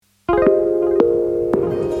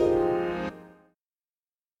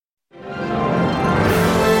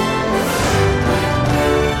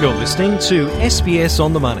listening to SBS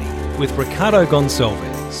On the Money with Ricardo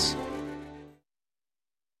Gonçalves.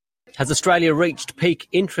 Has Australia reached peak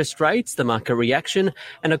interest rates, the market reaction,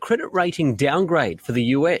 and a credit rating downgrade for the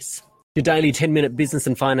US? Your daily 10-minute business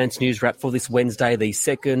and finance news wrap for this Wednesday, the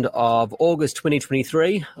 2nd of August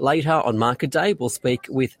 2023. Later on Market Day, we'll speak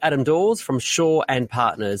with Adam Dawes from Shaw and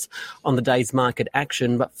Partners on the day's market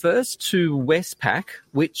action. But first to Westpac,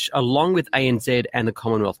 which, along with ANZ and the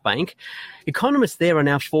Commonwealth Bank, economists there are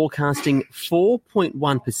now forecasting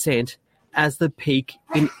 4.1% as the peak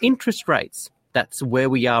in interest rates. That's where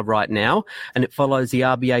we are right now, and it follows the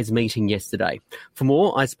RBA's meeting yesterday. For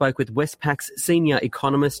more, I spoke with Westpac's senior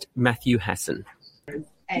economist, Matthew Hassan.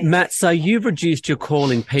 Matt, so you've reduced your call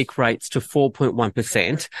in peak rates to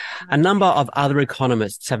 4.1%. A number of other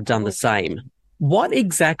economists have done the same. What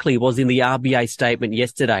exactly was in the RBA statement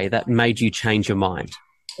yesterday that made you change your mind?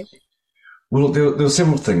 Well, there were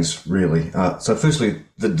several things, really. So firstly,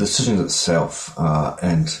 the decision itself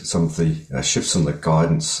and some of the shifts in the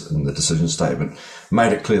guidance in the decision statement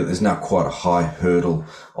made it clear that there's now quite a high hurdle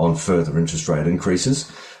on further interest rate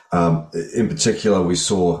increases. In particular, we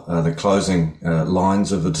saw the closing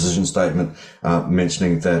lines of the decision statement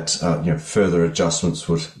mentioning that further adjustments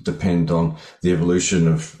would depend on the evolution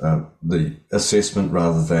of the assessment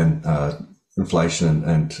rather than inflation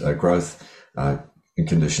and growth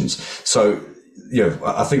conditions. So,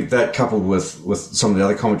 I think that coupled with some of the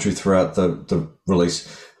other commentary throughout the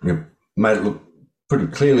release, made it look pretty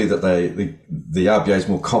clearly that the RBA is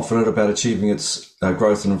more confident about achieving its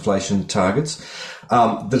growth and inflation targets.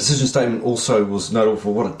 The decision statement also was notable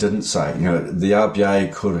for what it didn't say. The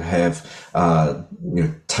RBA could have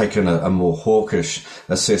taken a more hawkish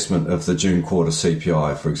assessment of the June quarter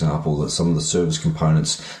CPI, for example, that some of the service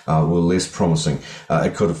components were less promising.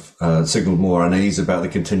 It could have signalled more unease about the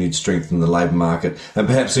continued strength in the labour market, and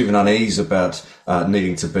perhaps even unease about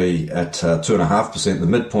needing to be at 2.5%, the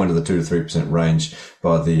midpoint of the 2 to 3% range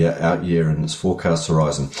by the out year in its forecast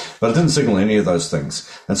horizon. But it didn't signal any of those things.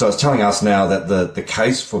 And so it's telling us now that the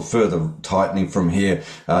case for further tightening from here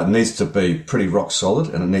needs to be pretty rock solid,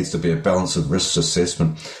 and it needs to be a balance of risks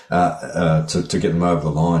assessment to get them over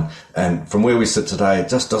the line. And from where we sit today, it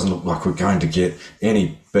just doesn't look like we're going to get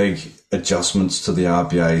any big adjustments to the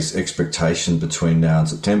RBA's expectation between now and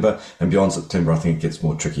September. And beyond September, I think it gets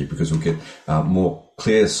more tricky because we'll get more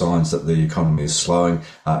clear signs that the economy is slowing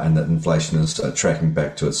and that inflation is tracking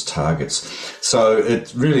back to its targets. So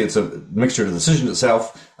it's a mixture of the decision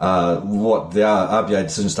itself, what the RBA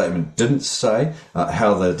decision statement didn't say,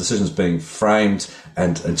 how the decision is being framed,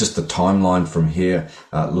 and just the timeline from here.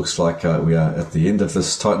 Looks like we are at the end of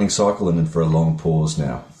this tightening cycle and in for a long pause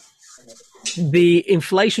now. The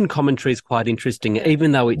inflation commentary is quite interesting,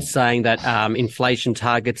 even though it's saying that inflation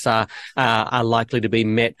targets are likely to be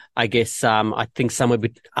met, I guess, I think somewhere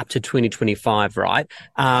up to 2025, right?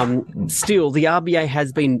 Still, the RBA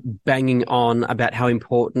has been banging on about how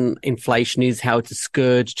important inflation is, how it's a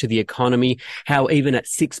scourge to the economy, how even at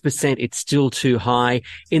 6%, it's still too high.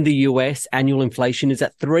 In the US, annual inflation is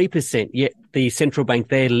at 3%, yet the central bank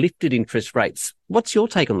there lifted interest rates. What's your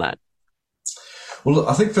take on that? Well,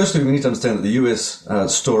 I think firstly we need to understand that the US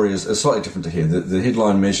story is slightly different to here. The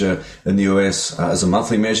headline measure in the US is a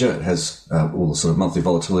monthly measure. It has all the sort of monthly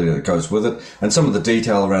volatility that goes with it. And some of the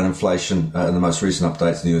detail around inflation in the most recent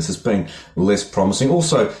updates in the US has been less promising.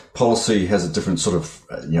 Also, policy has a different sort of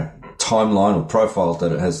timeline or profile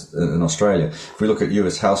that it has in Australia. If we look at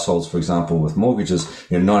US households, for example, with mortgages,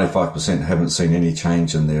 95% haven't seen any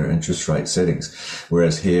change in their interest rate settings,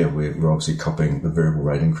 whereas here we're obviously copying the variable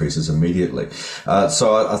rate increases immediately.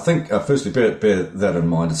 So I think, firstly, bear that in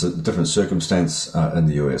mind. It's a different circumstance in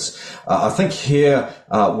the US. I think here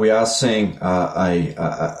we are seeing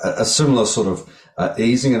a similar sort of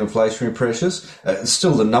easing in inflationary pressures. It's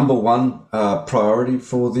still the number one priority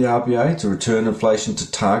for the RBA to return inflation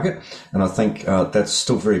to target, and I think that's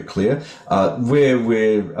still very clear.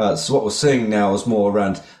 So what we're seeing now is more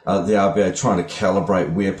around the RBA trying to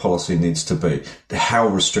calibrate where policy needs to be. How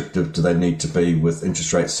restrictive do they need to be with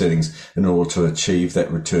interest rate settings in order to achieve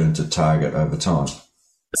that return to target over time?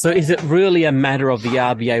 So is it really a matter of the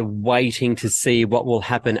RBA waiting to see what will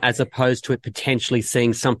happen as opposed to it potentially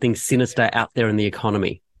seeing something sinister out there in the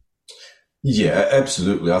economy? Yeah,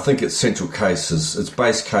 absolutely. I think its central cases, its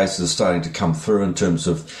base cases are starting to come through in terms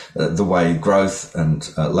of the way growth and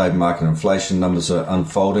labour market inflation numbers are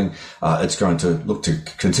unfolding. It's going to look to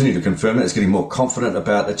continue to confirm it. It's getting more confident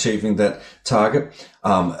about achieving that target.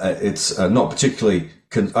 It's not particularly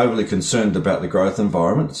overly concerned about the growth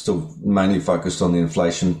environment. It's still mainly focused on the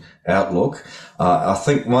inflation outlook. I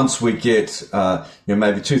think once we get,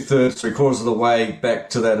 maybe 2/3, 3/4 of the way back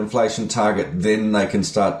to that inflation target, then they can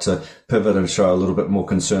start to pivot and show a little bit more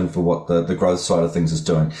concern for what the growth side of things is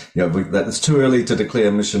doing. It's too early to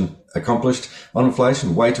declare mission accomplished on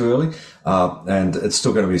inflation, way too early, and it's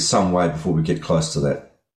still going to be some way before we get close to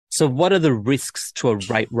that. So what are the risks to a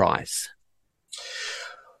rate rise?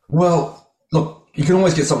 Well, look, you can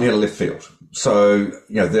always get something out of left field. So,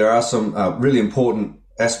 there are some really important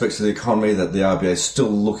aspects of the economy that the RBA is still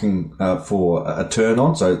looking for a turn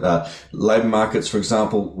on. So labour markets, for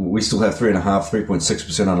example, we still have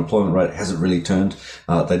 3.6% unemployment rate. It hasn't really turned.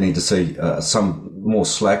 They need to see some more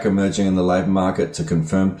slack emerging in the labour market to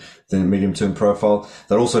confirm the medium-term profile.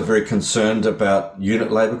 They're also very concerned about unit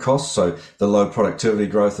labour costs, so the low productivity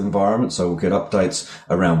growth environment. So we'll get updates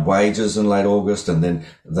around wages in late August, and then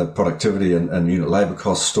the productivity and unit labour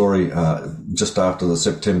cost story just after the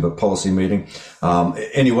September policy meeting.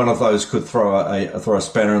 Any one of those could throw a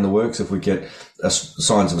spanner in the works if we get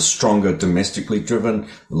signs of a stronger domestically driven,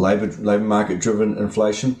 labour market driven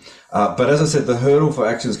inflation. But as I said, the hurdle for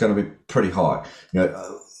action is going to be pretty high.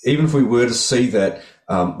 Even if we were to see that,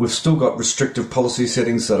 we've still got restrictive policy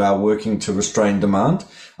settings that are working to restrain demand,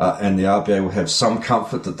 and the RBA will have some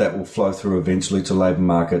comfort that will flow through eventually to labour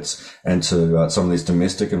markets and to some of these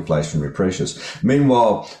domestic inflationary pressures.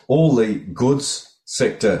 Meanwhile, all the goods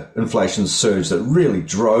sector inflation surge that really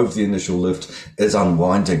drove the initial lift is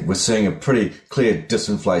unwinding. We're seeing a pretty clear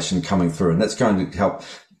disinflation coming through, and that's going to help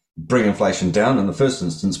bring inflation down in the first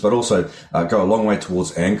instance, but also go a long way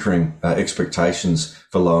towards anchoring expectations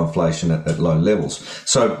for low inflation at low levels.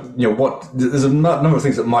 So, there's a number of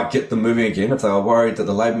things that might get them moving again if they are worried that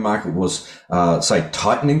the labour market was, say,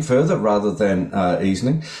 tightening further rather than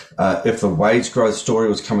easing. If the wage growth story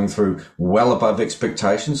was coming through well above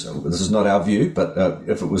expectations, this is not our view, but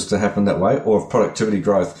if it was to happen that way, or if productivity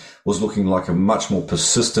growth was looking like a much more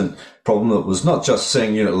persistent problem that was not just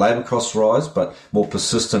seeing unit labour costs rise, but more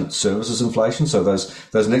persistent services inflation. So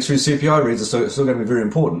those next few CPI reads are still going to be very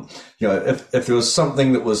important. If there was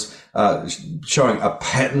something that was showing a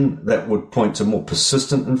pattern that would point to more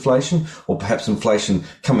persistent inflation, or perhaps inflation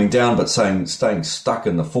coming down but staying stuck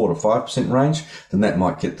in the 4 to 5% range, then that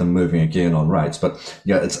might get them moving again on rates. But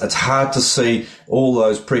it's hard to see all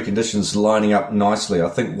those preconditions lining up nicely. I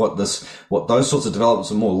think what those sorts of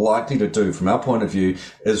developments are more likely to do, from our point of view,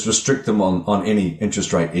 is restrict them on any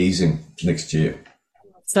interest rate easing next year.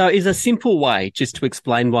 So is a simple way just to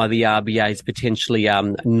explain why the RBA is potentially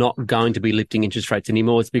not going to be lifting interest rates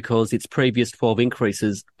anymore is because its previous 12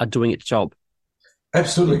 increases are doing its job?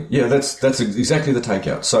 Absolutely. Yeah, that's exactly the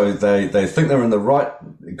takeout. So they think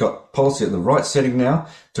they're got policy at the right setting now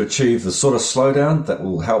to achieve the sort of slowdown that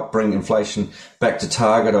will help bring inflation back to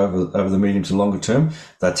target over the medium to longer term.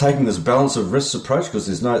 They're taking this balance of risks approach because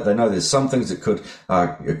they know there's some things that could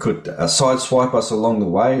sideswipe us along the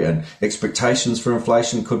way, and expectations for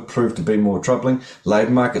inflation could prove to be more troubling.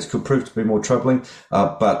 Labour markets could prove to be more troubling.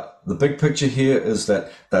 But the big picture here is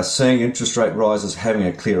that they're seeing interest rate rises having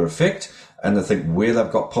a clear effect, and I think where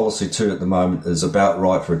they've got policy to at the moment is about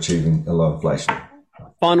right for achieving a low inflation.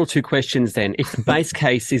 Final two questions then. If the base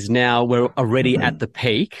case is now we're already at the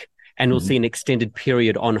peak and we'll see an extended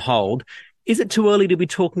period on hold, is it too early to be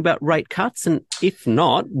talking about rate cuts? And if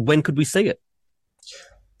not, when could we see it?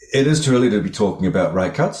 It is too early to be talking about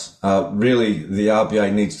rate cuts. Really, the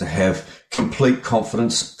RBA needs to have complete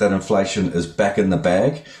confidence that inflation is back in the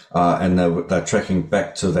bag, and they're tracking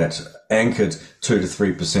back to that anchored 2 to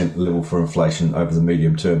 3% level for inflation over the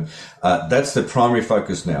medium term. That's their primary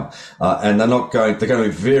focus now, and they're going to be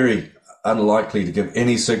very unlikely to give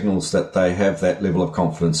any signals that they have that level of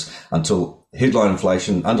confidence until headline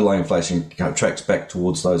inflation, underlying inflation tracks back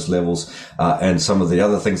towards those levels, and some of the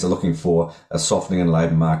other things they're looking for are softening in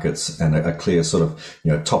labour markets and a clear sort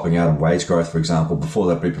of, topping out of wage growth, for example, before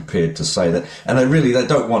they'd be prepared to say that. And they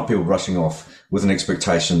don't want people rushing off with an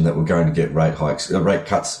expectation that we're going to get rate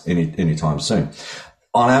cuts anytime soon.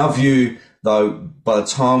 On our view, though, by the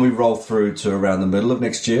time we roll through to around the middle of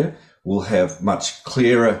next year, we'll have much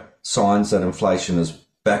clearer signs that inflation is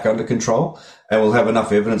back under control, and we'll have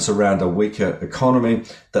enough evidence around a weaker economy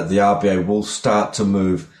that the RBA will start to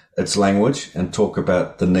move its language and talk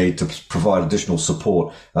about the need to provide additional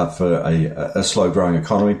support for a slow-growing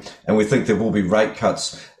economy. And we think there will be rate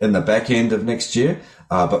cuts in the back end of next year,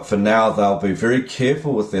 but for now they'll be very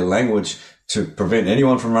careful with their language to prevent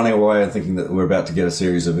anyone from running away and thinking that we're about to get a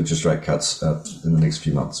series of interest rate cuts in the next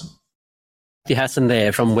few months. Hassan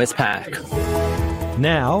there from Westpac.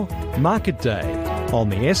 Now, Market Day on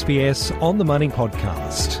the SBS On the Money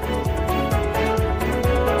podcast.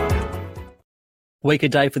 Weaker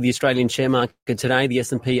day for the Australian share market today. The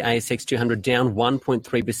S&P ASX 200 down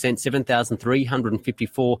 1.3%,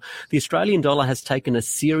 7,354. The Australian dollar has taken a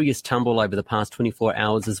serious tumble over the past 24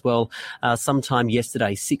 hours as well. Sometime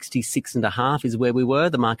yesterday, 66.5 is where we were.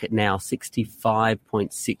 The market now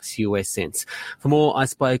 65.6 US cents. For more, I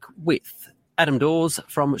spoke with Adam Dawes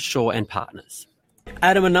from Shaw & Partners.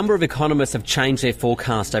 Adam, a number of economists have changed their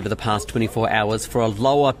forecast over the past 24 hours for a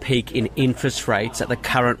lower peak in interest rates at the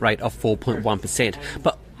current rate of 4.1%.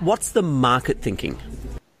 But what's the market thinking?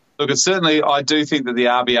 Look, certainly I do think that the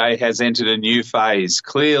RBA has entered a new phase.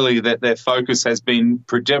 Clearly that their focus has been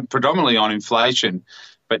predominantly on inflation,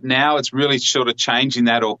 but now it's really sort of changing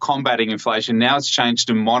that or combating inflation. Now it's changed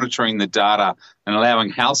to monitoring the data and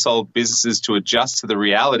allowing household businesses to adjust to the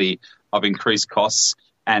reality of increased costs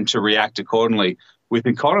and to react accordingly. With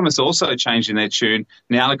economists also changing their tune,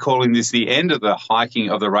 now they're calling this the end of the hiking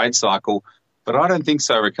of the rate cycle. But I don't think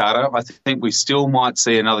so, Ricardo. I think we still might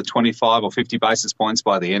see another 25 or 50 basis points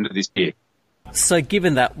by the end of this year. So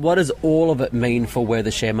given that, what does all of it mean for where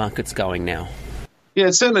the share market's going now? Yeah,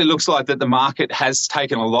 it certainly looks like that the market has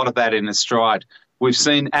taken a lot of that in its stride. We've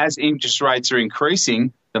seen as interest rates are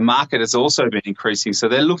increasing, the market has also been increasing. So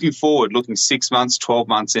they're looking forward, looking 6 months, 12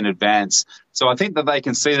 months in advance. So I think that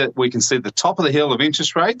we can see the top of the hill of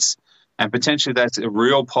interest rates, and potentially that's a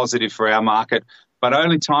real positive for our market. But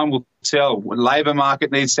only time will tell. Labour market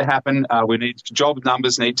needs to happen. Job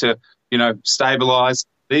numbers need to, stabilise.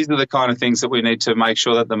 These are the kind of things that we need to make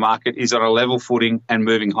sure that the market is on a level footing and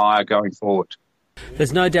moving higher going forward.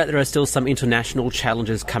 There's no doubt there are still some international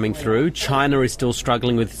challenges coming through. China is still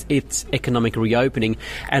struggling with its economic reopening.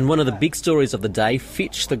 And one of the big stories of the day,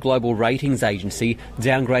 Fitch, the global ratings agency,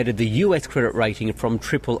 downgraded the US credit rating from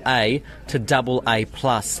AAA to AA+.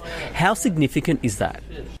 How significant is that?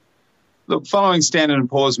 Look, following Standard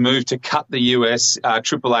 & Poor's move to cut the US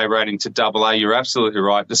AAA rating to AA, you're absolutely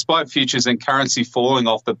right. Despite futures and currency falling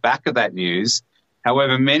off the back of that news,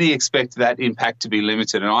 however, many expect that impact to be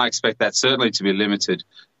limited, and I expect that certainly to be limited.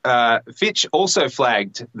 Fitch also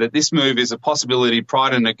flagged that this move is a possibility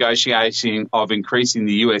prior to negotiation of increasing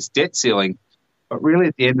the US debt ceiling. But really,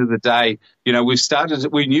 at the end of the day,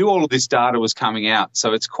 we knew all of this data was coming out,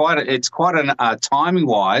 so it's quite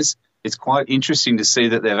timing-wise, it's quite interesting to see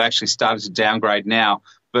that they've actually started to downgrade now,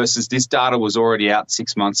 versus this data was already out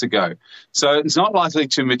 6 months ago. So it's not likely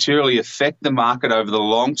to materially affect the market over the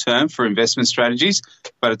long term for investment strategies,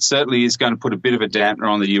 but it certainly is going to put a bit of a dampener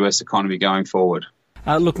on the US economy going forward.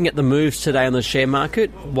 Looking at the moves today on the share market,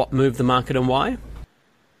 what moved the market and why?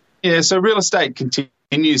 Yeah, so real estate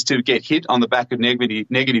continues to get hit on the back of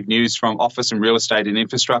negative news from office and real estate and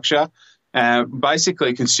infrastructure.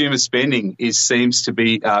 Basically, consumer spending seems to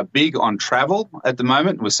be big on travel at the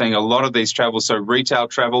moment. We're seeing a lot of these travels. So retail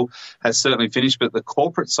travel has certainly finished, but the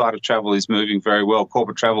corporate side of travel is moving very well.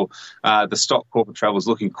 Corporate travel, the stock corporate travel is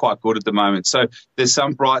looking quite good at the moment. So there's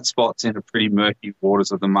some bright spots in the pretty murky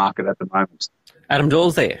waters of the market at the moment. Adam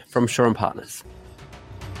Dawes there from Shaw & Partners.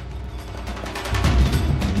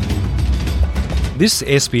 This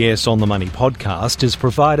SBS On the Money podcast is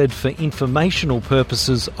provided for informational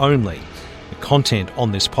purposes only. The content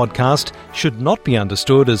on this podcast should not be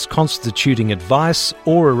understood as constituting advice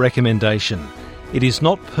or a recommendation. It is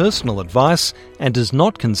not personal advice and does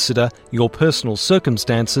not consider your personal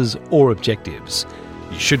circumstances or objectives.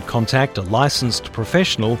 You should contact a licensed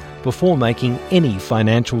professional before making any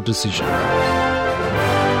financial decision.